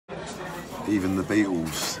Even the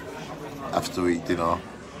Beatles have to eat dinner.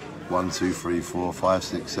 1, 2, 3, 4, 5,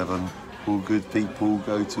 6, 7. All good people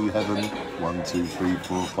go to heaven. 1, 2, 3,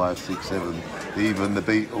 4, 5, 6, 7. Even the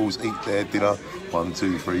Beatles eat their dinner. 1,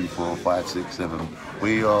 2, 3, 4, 5, 6, 7.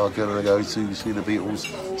 We are going to go to see the Beatles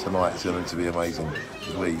tonight. It's going to be amazing.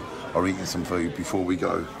 We are eating some food before we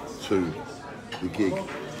go to the gig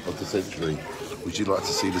of the century. Would you like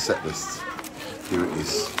to see the set list? Here it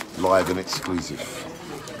is, live and exclusive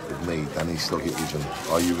with me, Danny Sloggett Vision.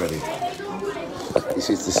 Are you ready? This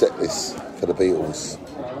is the set list for the Beatles.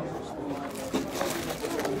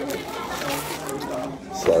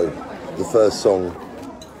 So, the first song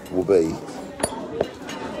will be...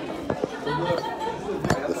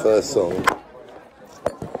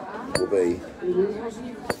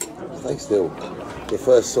 Stay still. The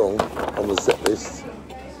first song on the set list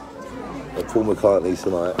of Paul McCartney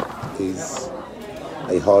tonight is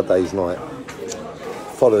A Hard Day's Night,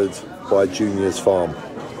 followed by Junior's Farm.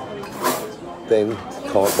 Then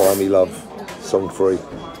Can't Buy Me Love, song 3,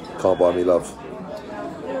 Can't Buy Me Love.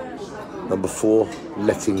 Number 4,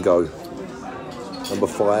 Letting Go. Number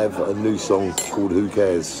 5, a new song called Who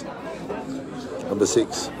Cares. Number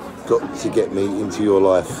 6, Got to Get Me Into Your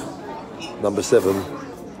Life. Number 7,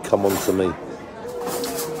 Come On To Me.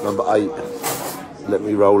 Number 8, Let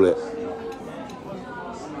Me Roll It.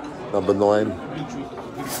 Number 9,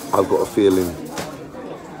 I've Got a Feeling.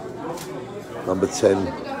 Number 10,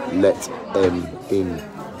 Let Em In.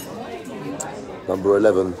 Number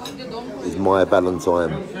 11 is My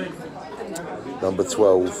Valentine. Number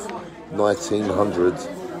 12,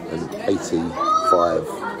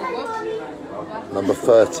 1985. Number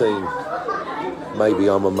 13, Maybe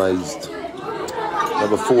I'm Amazed.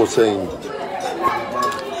 Number 14,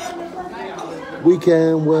 We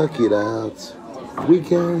Can Work It Out. We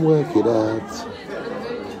can work it out.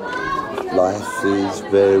 Life is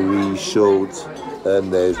very short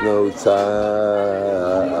and there's no time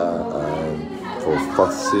for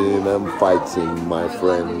fussing and fighting, my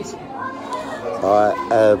friends. I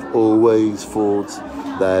have always thought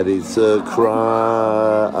that it's a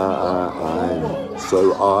crime,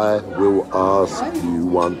 so I will ask you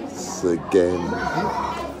once again.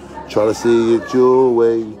 Try to see it your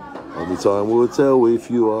way. Only time will tell if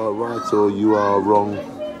you are right or you are wrong.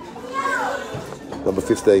 Number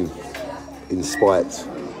 15, In Spite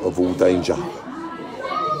of All Danger.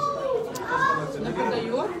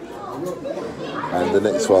 And the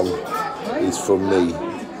next one is From Me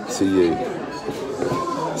to You.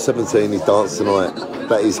 17 is Dance Tonight.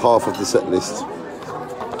 That is half of the set list.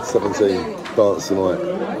 17, Dance Tonight.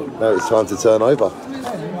 Now it's time to turn over.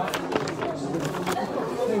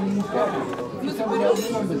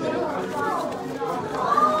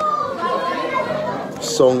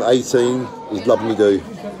 Song 18 is Love Me Do.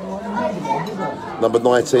 Number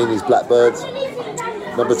 19 is Blackbird.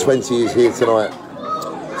 Number 20 is Here Tonight.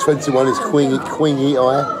 21 is Queenie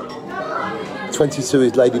Eye. 22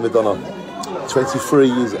 is Lady Madonna.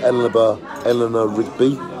 23 is Eleanor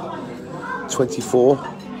Rigby. 24,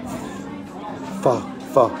 Fa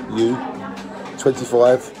You.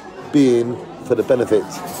 25, Being for the Benefit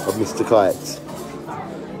of Mr. Kite.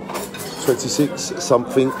 26,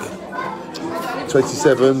 Something.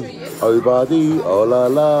 27, Oh Buddy, oh la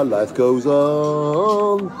la, life goes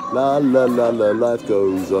on. La la la la, life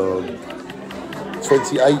goes on.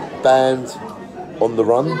 28, Band on the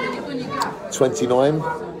Run. 29,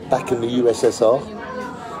 Back in the USSR.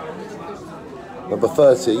 Number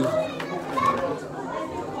 30,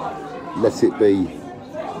 Let It Be.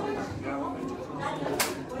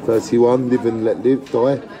 31, Live and Let Live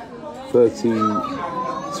Die.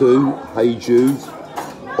 32, Hey Jude.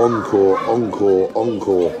 Encore, encore,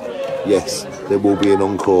 encore. Yes, there will be an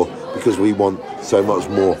encore because we want so much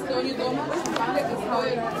more.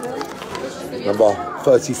 Number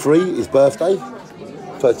 33 is Birthday.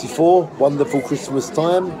 34, Wonderful Christmas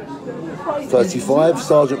Time. 35,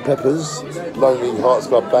 Sgt. Pepper's Lonely Hearts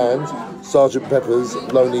Club Band. Sgt. Pepper's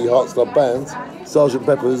Lonely Hearts Club Band. Sgt.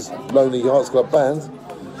 Pepper's Lonely Hearts Club Band.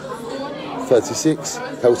 36,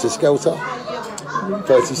 Helter Skelter.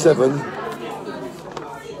 37,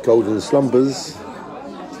 Golden Slumbers.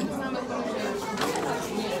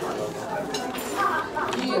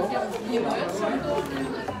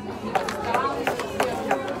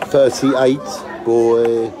 38,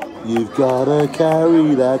 Boy, you've gotta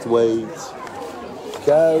carry that weight.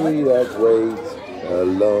 Carry that weight a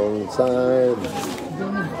long time.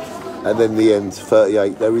 And then the end,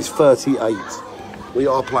 38. There is 38. We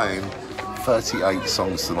are playing 38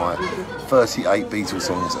 songs tonight. 38 Beatles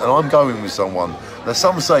songs. And I'm going with someone. Now,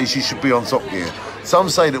 some say she should be on Top Gear. Some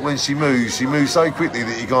say that when she moves so quickly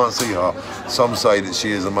that you can't see her. Some say that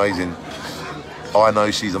she is amazing. I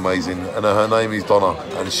know she's amazing, and her name is Donna,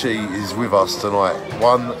 and she is with us tonight.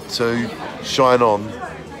 1, 2, shine on.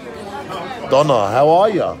 Donna, how are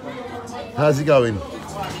you? How's it going?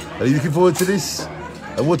 Are you looking forward to this?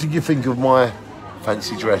 And what did you think of my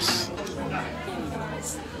fancy dress?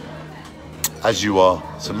 As you are.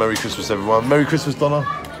 So Merry Christmas, everyone. Merry Christmas, Donna.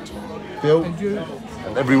 Phil.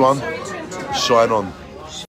 And everyone, shine on.